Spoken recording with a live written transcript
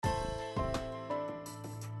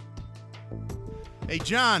Hey,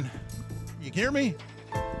 John, you can hear me?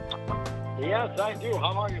 Yes, I do.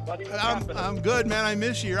 How are you, buddy? What's happening? I'm good, man. I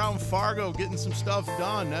miss you. You're out in Fargo getting some stuff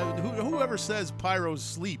done. Whoever says pyros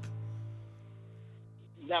sleep?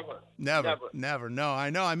 Never. No, I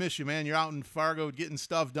know. I miss you, man. You're out in Fargo getting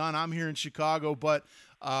stuff done. I'm here in Chicago, but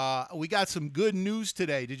we got some good news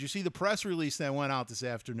today. Did you see the press release that went out this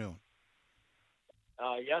afternoon?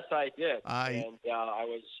 Yes, I did. And I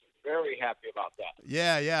was very happy about that.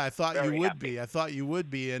 Yeah. I thought Very you would happy. be. I thought you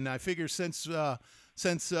would be. And I figure since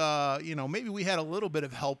maybe we had a little bit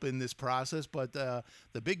of help in this process, but the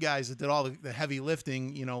big guys that did all the heavy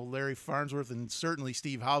lifting, Larry Farnsworth and certainly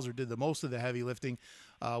Steve Hauser did the most of the heavy lifting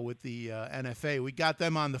with the NFA. We got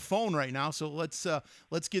them on the phone right now, so let's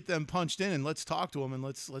get them punched in and let's talk to them and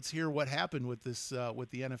let's hear what happened with this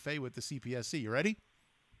with the NFA with the CPSC. You ready?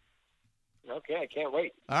 Okay, I can't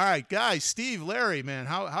wait. All right, guys. Steve, Larry, man,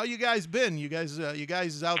 how you guys been? You guys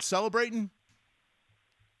out celebrating?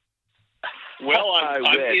 Well, I'm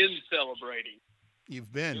in celebrating.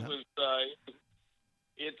 You've been. It was.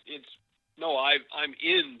 I'm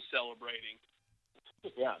in celebrating.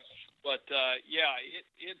 Yes. But this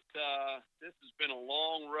has been a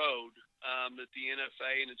long road that the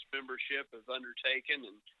NFA and its membership have undertaken,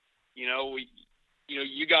 and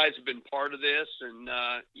you guys have been part of this, and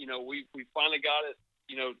we finally got it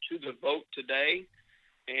to the vote today,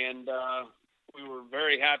 and we were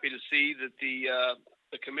very happy to see that the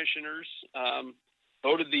commissioners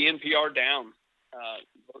voted the NPR down,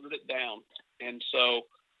 voted it down, and so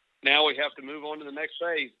now we have to move on to the next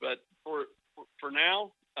phase. But for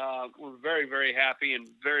now, we're very, very happy and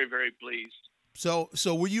very, very pleased. So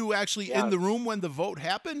were you actually in the room when the vote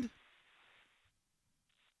happened?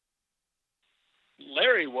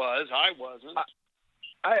 Larry was. I wasn't.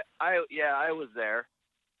 I was there.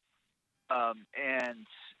 And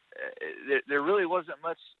there really wasn't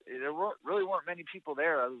much. There really weren't many people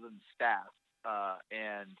there other than staff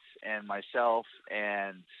and myself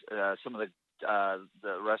and some of the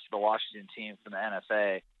rest of the Washington team from the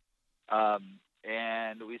NFA.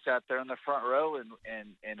 And we sat there in the front row and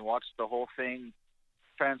watched the whole thing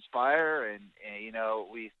transpire. And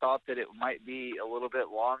we thought that it might be a little bit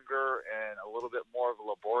longer and a little bit more of a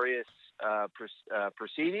laborious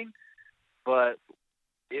proceeding, but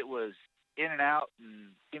it was in and out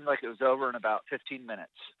and seemed like it was over in about 15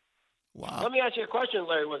 minutes. Wow. Let me ask you a question,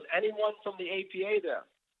 Larry. Was anyone from the APA there?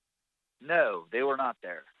 No, they were not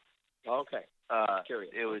there. Okay.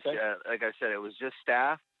 Curious. It was, okay. Like I said, it was just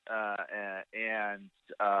staff and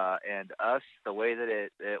us. The way that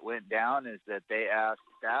it went down is that they asked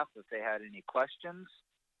staff if they had any questions.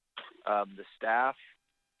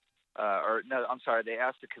 They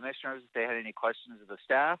asked the commissioners if they had any questions of the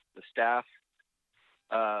staff. The staff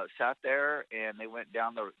sat there and they went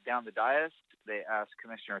down the dais. They asked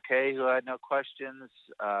Commissioner Kay, who had no questions.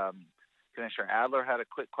 Commissioner Adler had a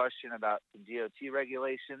quick question about some DOT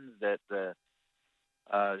regulations that the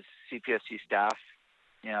CPSC staff,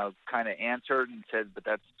 kind of answered and said, but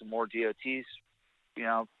that's more DOT's,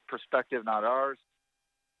 perspective, not ours.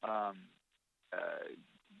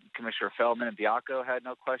 Commissioner Feldman and Biacco had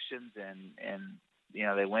no questions, and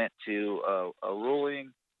they went to a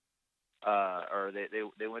ruling, or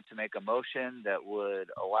they went to make a motion that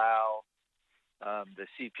would allow the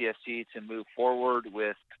CPSC to move forward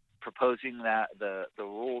with proposing that the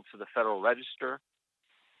rule to the Federal Register,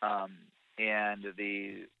 and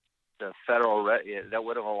the federal that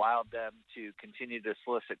would have allowed them to continue to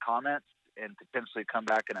solicit comments and potentially come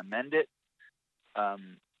back and amend it.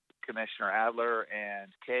 Commissioner Adler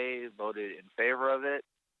and Kay voted in favor of it.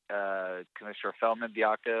 Commissioner Feldman,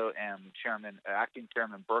 Biacco, and Acting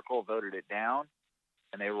Chairman Burkle voted it down,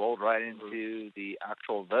 and they rolled right into the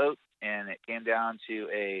actual vote. And it came down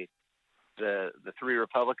to the three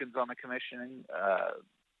Republicans on the commission,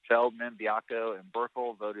 Feldman, Biacco, and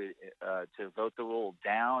Burkle, voted to vote the rule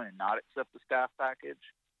down and not accept the staff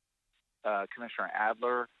package. Commissioner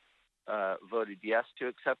Adler voted yes to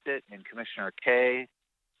accept it, and Commissioner Kay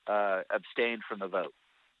abstained from the vote,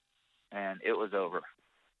 and it was over.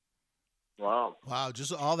 Wow!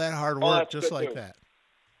 Just all that hard work, just like that.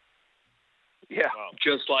 Yeah,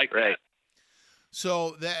 just like that.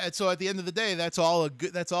 So at the end of the day, that's all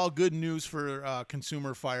good news for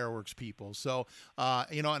consumer fireworks people. So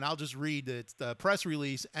and I'll just read it. The press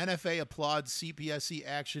release: NFA applauds CPSC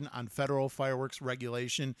action on federal fireworks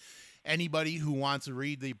regulation. Anybody who wants to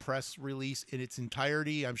read the press release in its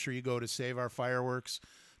entirety, I'm sure you go to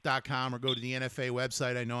SaveOurFireworks.com or go to the NFA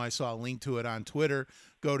website. I know I saw a link to it on Twitter.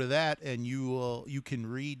 Go to that and you can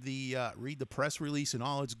read the press release in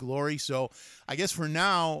all its glory. So I guess for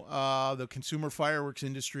now, the consumer fireworks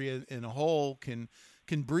industry in a whole can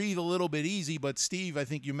can breathe a little bit easy. But Steve, I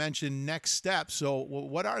think you mentioned next steps. So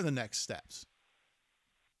what are the next steps?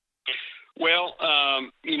 Well,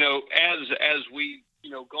 as we,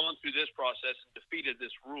 gone through this process and defeated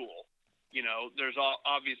this rule, there's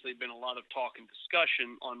obviously been a lot of talk and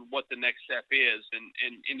discussion on what the next step is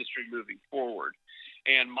in industry moving forward.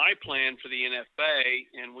 And my plan for the NFA,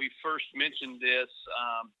 and we first mentioned this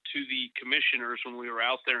to the commissioners when we were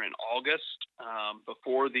out there in August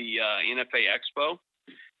before the NFA Expo,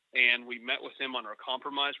 and we met with them on our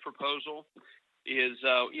compromise proposal, is,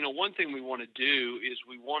 one thing we want to do is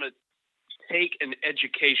we want to take an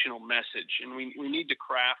educational message, and we need to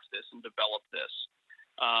craft this and develop this.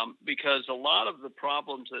 Because a lot of the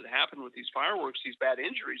problems that happen with these fireworks, these bad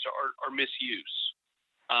injuries, are misuse.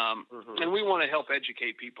 And we want to help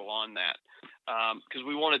educate people on that because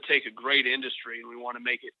we want to take a great industry and we want to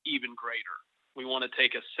make it even greater. We want to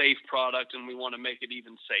take a safe product and we want to make it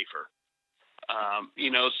even safer.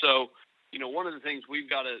 One of the things we've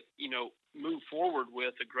got to, move forward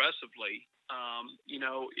with aggressively,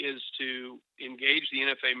 is to engage the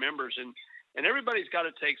NFA members and everybody's got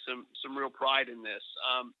to take some real pride in this.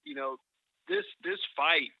 This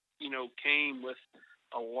fight, came with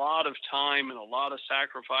a lot of time and a lot of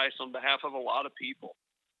sacrifice on behalf of a lot of people.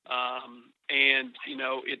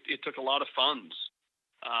 It took a lot of funds,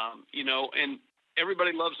 and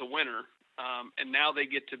everybody loves a winner. And now they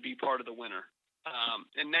get to be part of the winner.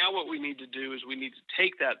 And now what we need to do is we need to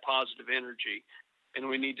take that positive energy and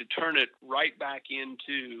we need to turn it right back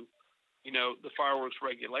into, the fireworks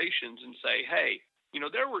regulations and say, hey,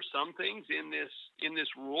 there were some things in this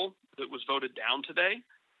rule that was voted down today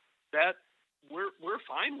that we're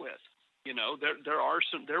fine with.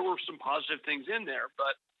 There were some positive things in there,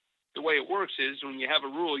 but the way it works is when you have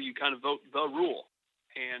a rule, you kind of vote the rule.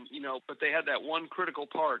 And, but they had that one critical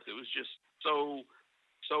part that was just so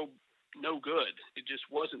no good. It just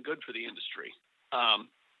wasn't good for the industry.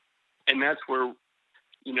 And that's where,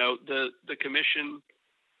 the commission,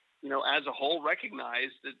 as a whole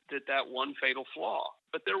recognized that one fatal flaw,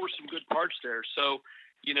 but there were some good parts there. So,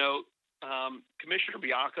 Commissioner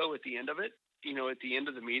Biacco at the end of it, at the end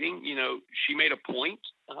of the meeting, she made a point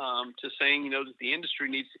to saying, that the industry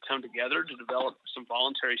needs to come together to develop some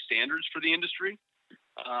voluntary standards for the industry,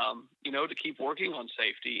 to keep working on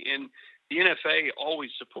safety. And the NFA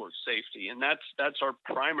always supports safety, and that's our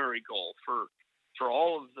primary goal for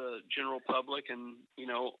all of the general public and,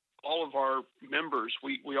 all of our members.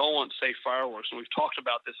 We all want safe fireworks, and we've talked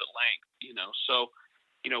about this at length, So,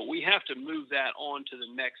 we have to move that on to the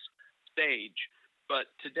next stage. But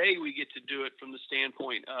today we get to do it from the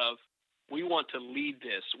standpoint of we want to lead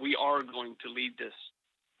this. We are going to lead this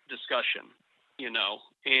discussion,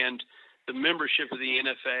 and the membership of the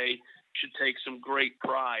NFA should take some great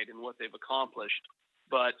pride in what they've accomplished,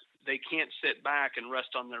 but they can't sit back and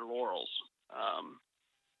rest on their laurels.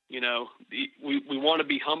 We want to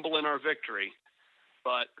be humble in our victory,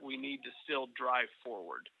 but we need to still drive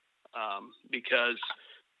forward because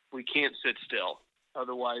we can't sit still.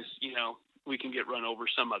 Otherwise, we can get run over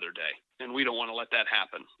some other day, and we don't want to let that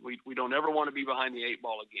happen. We don't ever want to be behind the eight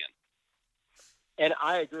ball again. And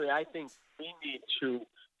I agree. I think we need to.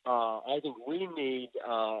 As the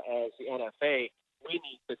NFA, we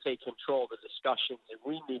need to take control of the discussions, and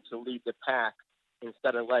we need to lead the pack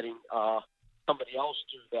instead of letting somebody else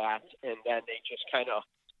do that, and then they just kind of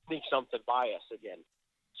sneak something by us again.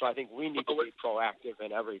 So I think we need to be proactive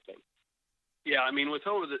in everything. Yeah, I mean, with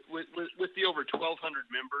the over 1,200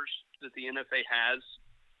 members that the NFA has,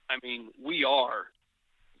 I mean, we are,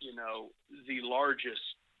 the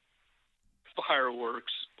largest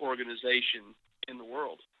fireworks organization in the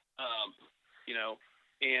world.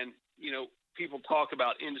 People talk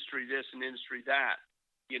about industry this and industry that,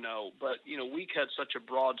 but, we cut such a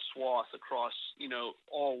broad swath across,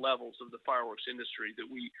 all levels of the fireworks industry that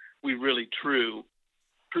we really truly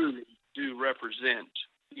do represent,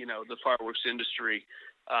 the fireworks industry,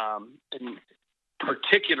 and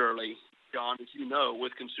particularly, John, as you know,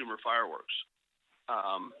 with consumer fireworks.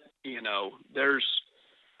 There's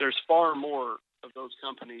far more of those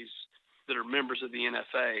companies that are members of the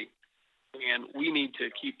NFA, and we need to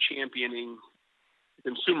keep championing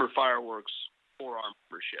consumer fireworks for our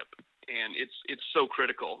membership, and it's so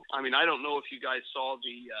critical. I mean, I don't know if you guys saw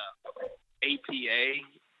the APA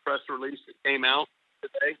press release that came out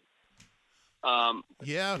today.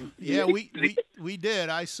 We did.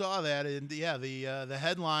 I saw that, and the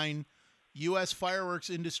headline: U.S. fireworks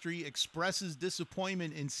industry expresses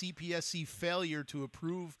disappointment in CPSC failure to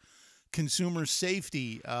approve consumer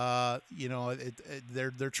safety. They're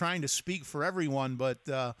trying to speak for everyone, but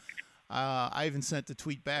I even sent the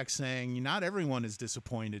tweet back saying not everyone is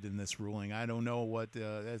disappointed in this ruling. I don't know what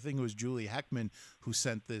I think it was Julie Heckman who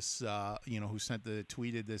sent this,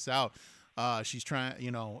 tweeted this out. She's trying,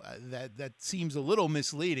 that seems a little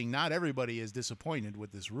misleading. Not everybody is disappointed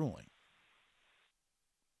with this ruling.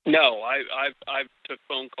 No, I've took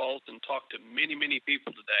phone calls and talked to many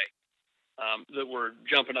people today that were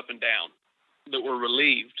jumping up and down, that were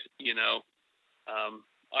relieved.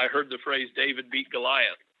 I heard the phrase "David beat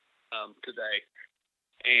Goliath" today,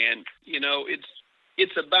 and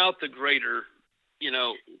it's about the greater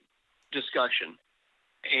discussion.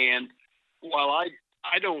 And while I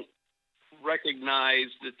don't recognize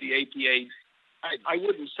that the APA, I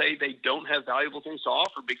wouldn't say they don't have valuable things to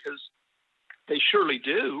offer, because they surely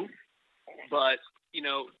do, but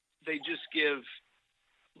they just give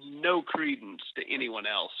no credence to anyone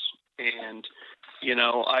else. And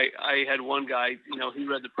I had one guy, he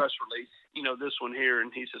read the press release, this one here,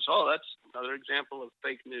 and he says, "Oh, that's another example of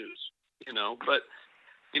fake news." But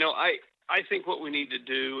I think what we need to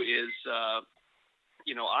do is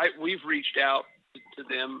we've reached out to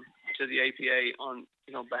them, to the APA, on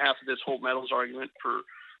behalf of this Holt Metals argument for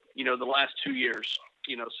the last 2 years,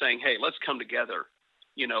 saying, hey, let's come together,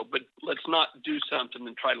 but let's not do something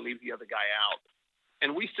and try to leave the other guy out.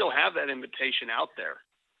 And we still have that invitation out there.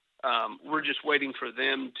 We're just waiting for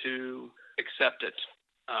them to accept it.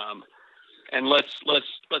 And let's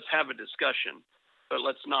have a discussion, but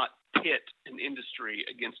let's not pit an industry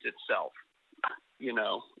against itself.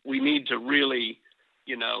 We need to really,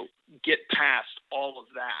 get past all of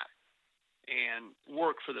that and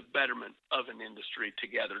work for the betterment of an industry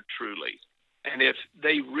together, truly. And if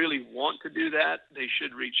they really want to do that, they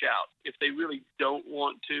should reach out. If they really don't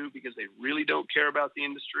want to, because they really don't care about the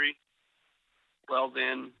industry, well,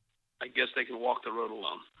 then I guess they can walk the road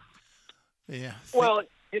alone. Yeah. Well,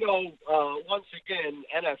 once again,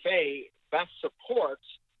 NFA best supports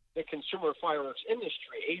the consumer fireworks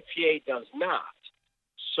industry. APA does not.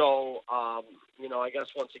 So, I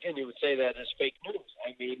guess once again you would say that is fake news.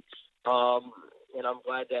 I mean, and I'm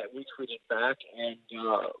glad that we tweeted back. And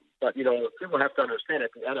but people have to understand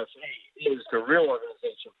that the NFA is the real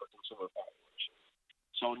organization for consumer fireworks.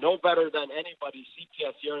 So no better than anybody,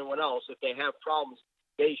 CPSC or anyone else, if they have problems,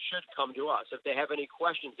 they should come to us. If they have any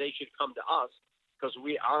questions, they should come to us, because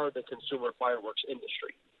we are the consumer fireworks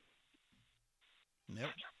industry. Yep.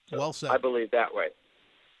 Well said. I believe that way.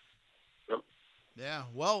 Yeah,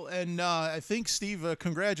 well, and I think, Steve,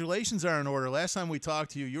 congratulations are in order. Last time we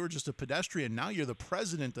talked to you, you were just a pedestrian. Now you're the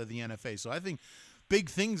president of the NFA. So I think big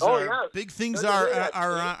things are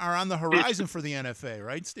on the horizon for the NFA,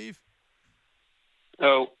 right, Steve?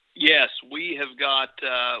 Oh, yes, we have got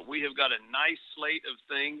a nice slate of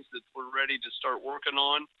things that we're ready to start working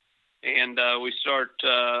on, and we start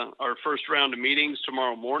our first round of meetings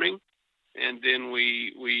tomorrow morning, and then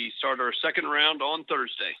we start our second round on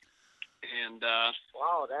Thursday. And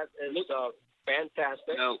wow, that is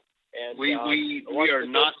fantastic. No, and we are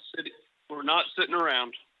not sitting. We're not sitting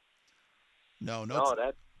around. No,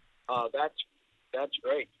 that's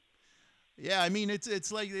great. Yeah, I mean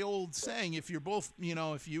it's like the old saying: if you're both,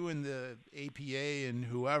 if you and the APA and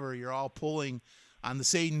whoever, you're all pulling on the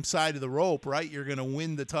same side of the rope, right? You're going to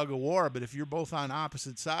win the tug of war. But if you're both on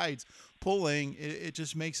opposite sides pulling, it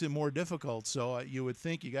just makes it more difficult. So you would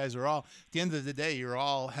think you guys are all, at the end of the day, you're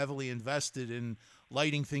all heavily invested in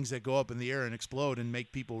lighting things that go up in the air and explode and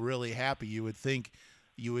make people really happy. You would think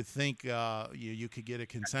you you could get a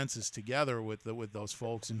consensus together with those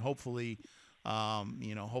folks, and hopefully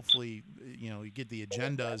you get the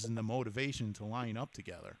agendas and the motivation to line up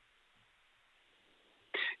together.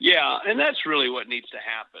 Yeah, and that's really what needs to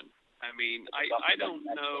happen. I mean, I don't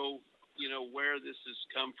know, where this has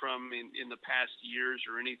come from in the past years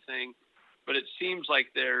or anything, but it seems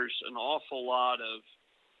like there's an awful lot of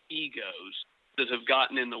egos that have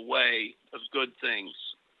gotten in the way of good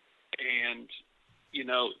things. And,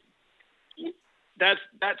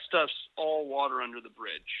 that stuff's all water under the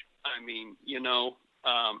bridge. I mean,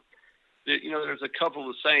 there's a couple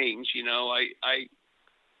of sayings, I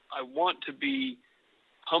want to be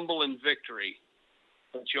humble in victory,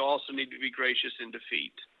 but you also need to be gracious in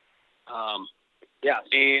defeat. Yes.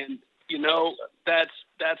 And that's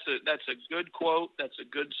a good quote. That's a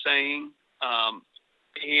good saying.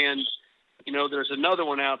 And there's another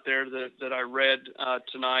one out there that I read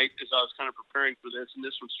tonight as I was kind of preparing for this, and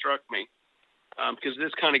this one struck me because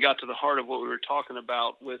this kind of got to the heart of what we were talking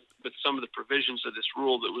about with some of the provisions of this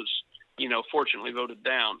rule that was, fortunately voted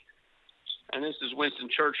down. And this is Winston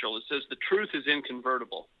Churchill. It says, "The truth is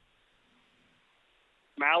inconvertible.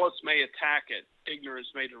 Malice may attack it,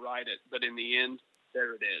 ignorance may deride it, but in the end,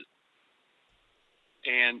 there it is."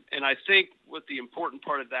 And I think what the important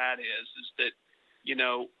part of that is that, you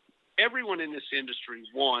know, everyone in this industry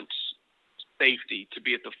wants safety to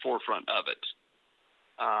be at the forefront of it.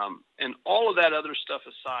 And all of that other stuff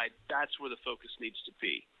aside, that's where the focus needs to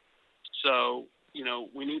be. So, you know,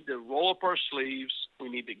 we need to roll up our sleeves. We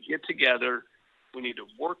need to get together. We need to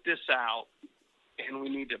work this out. And we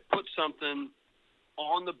need to put something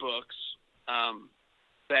on the books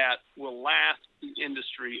that will last the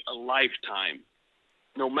industry a lifetime,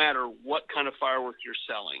 no matter what kind of fireworks you're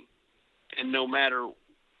selling and no matter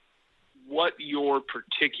what your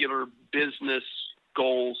particular business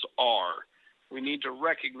goals are. We need to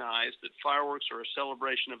recognize that fireworks are a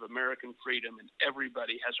celebration of American freedom, and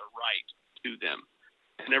everybody has a right to them,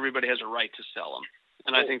 and everybody has a right to sell them.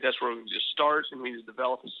 And I think that's where we need to start, and we need to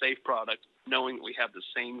develop a safe product, knowing that we have the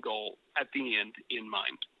same goal at the end in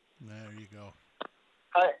mind. There you go.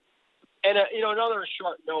 And you know, another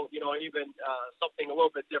short note, you know, even something a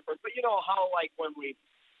little bit different, but you know how, like, when we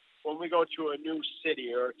go to a new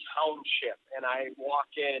city or a township, and I walk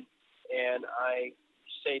in and I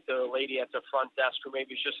say to the lady at the front desk, or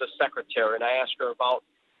maybe it's just a secretary, and I ask her about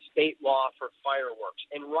state law for fireworks,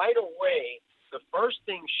 and right away the first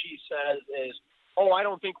thing she says is, "Oh, I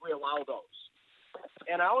don't think we allow those."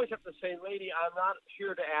 And I always have to say, lady, I'm not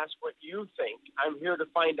here to ask what you think. I'm here to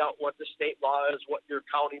find out what the state law is, what your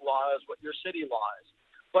county law is, what your city law is.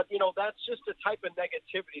 But, you know, that's just the type of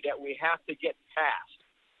negativity that we have to get past.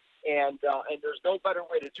 And there's no better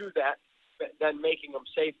way to do that than making them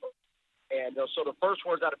safer. And so the first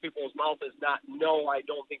words out of people's mouth is not, "No, I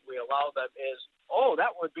don't think we allow them," is, "Oh,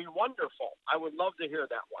 that would be wonderful. I would love to hear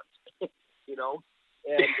that one." You know?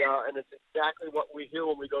 And it's exactly what we hear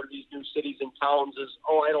when we go to these new cities and towns is,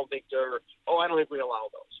 I don't think we allow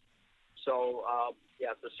those. So,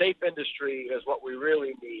 yeah, the safe industry is what we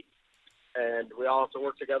really need, and we all have to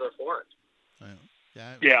work together for it.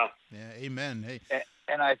 Yeah. Amen. Hey.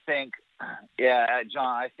 And I think, yeah,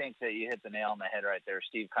 John, I think that you hit the nail on the head right there.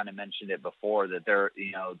 Steve kind of mentioned it before that there,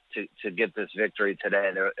 you know, to get this victory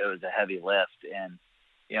today, it was a heavy lift, and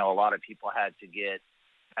you know, a lot of people had to get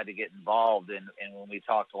involved. And when we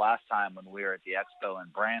talked last time when we were at the expo in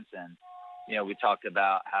Branson, you know, we talked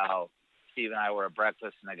about how Steve and I were at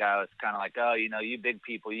breakfast, and the guy was kind of like, "Oh, you know, you big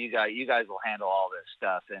people, you guys will handle all this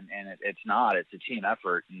stuff," and it's not. It's a team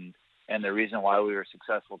effort, and the reason why we were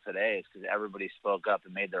successful today is because everybody spoke up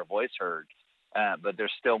and made their voice heard. But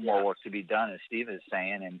there's still more work to be done, as Steve is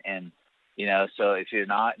saying, and you know, so if you're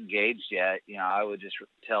not engaged yet, you know, I would just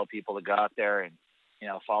tell people to go out there and, you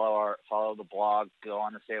know, follow the blog, go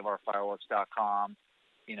on to SaveOurFireworks.com,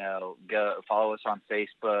 you know, go follow us on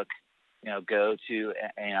Facebook, you know, go to, you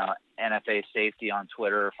know, NFA Safety on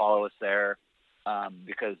Twitter, follow us there,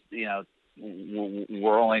 because, you know,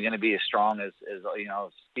 we're only going to be as strong as, you know,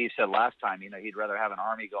 Steve said last time, you know, he'd rather have an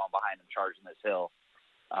army going behind him charging this hill.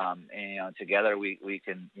 And, you know, together we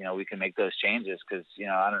can make those changes, because, you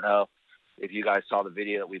know, I don't know if you guys saw the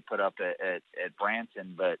video that we put up at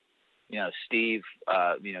Branson, but, you know, Steve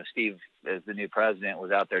as the new president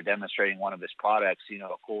was out there demonstrating one of his products, you know,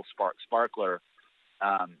 a cool sparkler.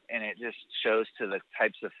 And it just shows to the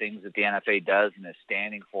types of things that the NFA does and is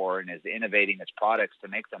standing for and is innovating its products to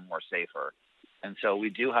make them more safer. And so we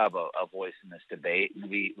do have a voice in this debate, and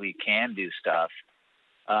we can do stuff,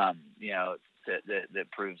 you know,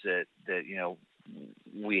 that proves that, you know,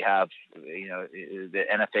 we have, you know, the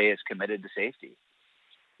NFA is committed to safety.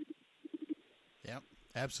 Yep.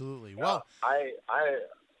 Absolutely. Yeah, Well, I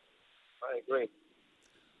agree.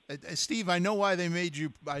 Steve, I know why they made you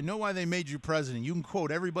president. You can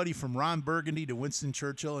quote everybody from Ron Burgundy to Winston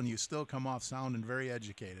Churchill, and you still come off sounding very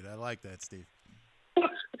educated. I like that, Steve.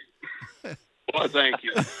 Well, thank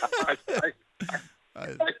you.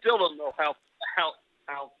 I still don't know how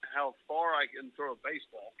far I can throw a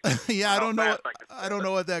baseball. Yeah, I don't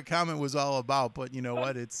know what that comment was all about, but you know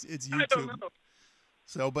what? It's YouTube. I don't know.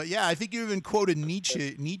 So, but yeah, I think you even quoted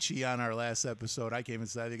Nietzsche on our last episode. I can't even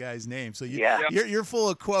say the guy's name. So you're full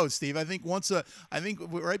of quotes, Steve. I think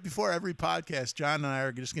right before every podcast, John and I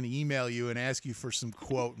are just going to email you and ask you for some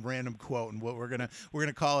random quote, and what we're gonna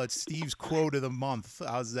call it Steve's quote of the month.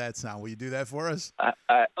 How's that sound? Will you do that for us?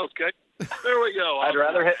 Okay. There we go.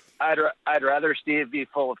 I'd rather Steve be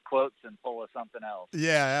full of quotes than full of something else.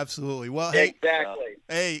 Yeah, absolutely. Well, Exactly.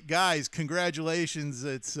 Hey guys, congratulations.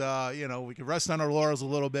 It's you know, we can rest on our laurels a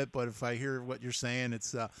little bit, but if I hear what you're saying,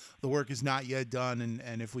 it's the work is not yet done,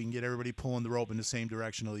 and if we can get everybody pulling the rope in the same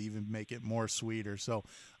direction, it'll even make it more sweeter. So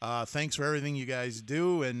thanks for everything you guys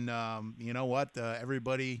do, and you know what,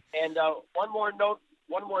 everybody. And one more note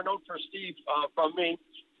for Steve from me.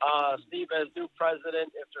 Steve, as new president,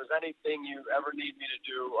 if there's anything you ever need me to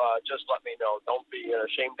do, just let me know. Don't be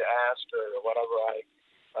ashamed to ask or whatever. I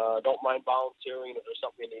don't mind volunteering. If there's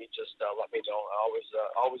something you need, just let me know.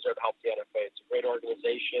 Always there to help the NFA. It's a great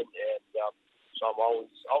organization, and so I'm always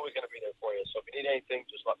going to be there for you. So if you need anything,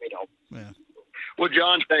 just let me know. Yeah. Well,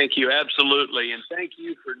 John, thank you. Absolutely. And thank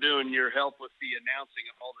you for doing your help with the announcing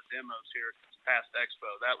of all the demos here at this past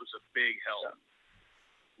expo. That was a big help.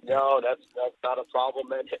 No, that's not a problem.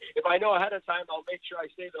 And if I know ahead of time, I'll make sure I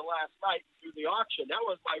stay the last night and do the auction. That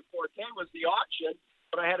was my forte, was the auction,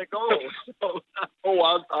 but I had to go. So,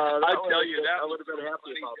 I tell you, I would have been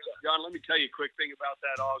happy about that. John, let me tell you a quick thing about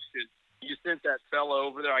that auction. You sent that fellow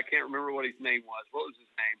over there. I can't remember what his name was. What was his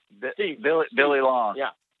name? Steve. Billy Long.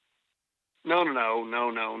 Yeah. No.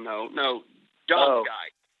 John's guy.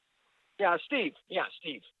 Yeah, Steve. Yeah,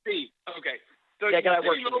 Steve. Steve. Okay. So yeah, can I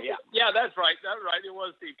work for you? Yeah, that's right. That's right. It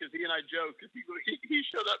was Steve, because he and I joked. Because he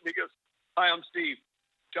showed up and he goes, "Hi, I'm Steve.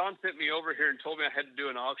 John sent me over here and told me I had to do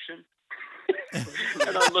an auction."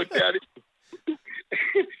 And I looked at him.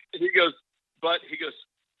 And he goes,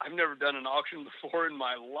 "I've never done an auction before in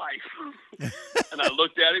my life." And I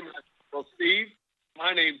looked at him and I said, "Well, Steve,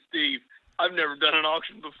 my name's Steve. I've never done an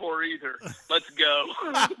auction before either. Let's go."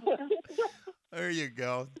 There you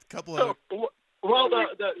go. A couple of. Well,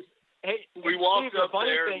 Hey, we walked Steve, up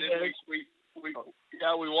there, and then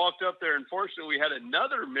we walked up there. Unfortunately, we had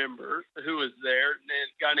another member who was there,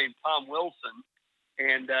 a guy named Tom Wilson,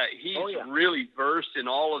 and he's really versed in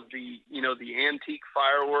all of the antique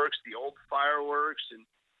fireworks, the old fireworks, and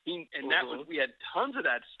we had tons of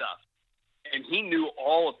that stuff, and he knew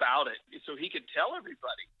all about it, so he could tell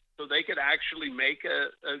everybody, so they could actually make a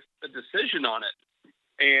decision on it.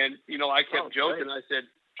 And I kept joking. Great.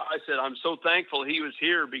 I said, I'm so thankful he was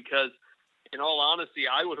here, because in all honesty,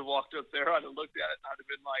 I would have walked up there, I'd have looked at it, and I'd have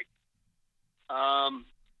been like,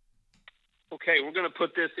 okay, we're going to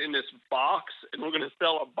put this in this box, and we're going to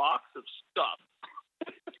sell a box of stuff.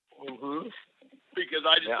 Because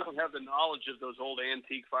I just don't have the knowledge of those old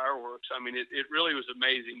antique fireworks. I mean, it really was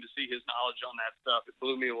amazing to see his knowledge on that stuff. It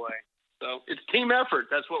blew me away. So it's team effort.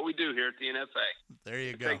 That's what we do here at the NFA. There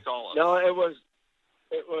you go. It takes all of us. No, it was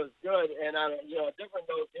good. And on a different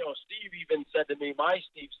note, Steve even said to me,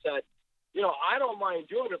 Steve said, I don't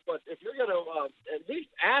mind doing it, but if you're going to at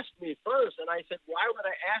least ask me first. And I said, why would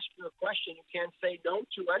I ask you a question you can't say no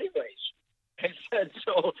to anyways? I said,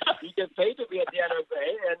 so you get paid to be at the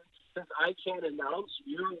NFA, and since I can't announce,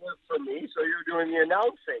 you work for me, so you're doing the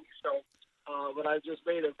announcing. So, but I just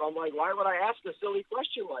made it. I'm like, why would I ask a silly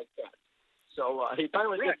question like that? So he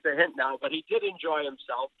finally gets the hint now, but he did enjoy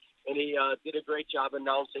himself. And he did a great job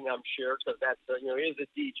announcing, I'm sure, because that's he is a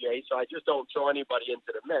DJ. So I just don't throw anybody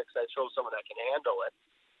into the mix. I throw someone that can handle it.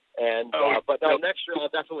 And but next year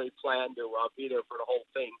I'll definitely plan to be there for the whole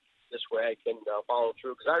thing. This way I can follow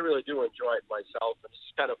through, because I really do enjoy it myself.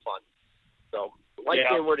 It's kind of fun. So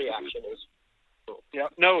seeing where the action is.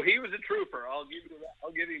 Yeah. No, he was a trooper. I'll give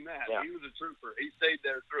him that. Yeah. He was a trooper. He stayed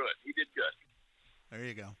there through it. He did good. There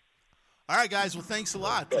you go. All right, guys. Well, thanks a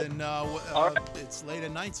lot. And it's late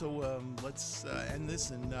at night, so let's end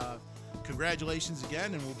this. And congratulations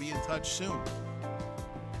again, and we'll be in touch soon.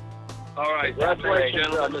 All right. Congratulations,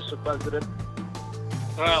 Mr. President.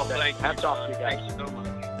 Well, thank you. Hats off to you guys. Thank you so much.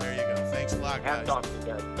 There you go. Thanks a lot, guys. Hats off to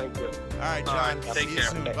you guys. Thank you. All right, John. Take See care. you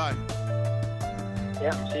soon. Bye.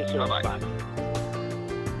 Yeah, see you soon. Bye-bye. Bye.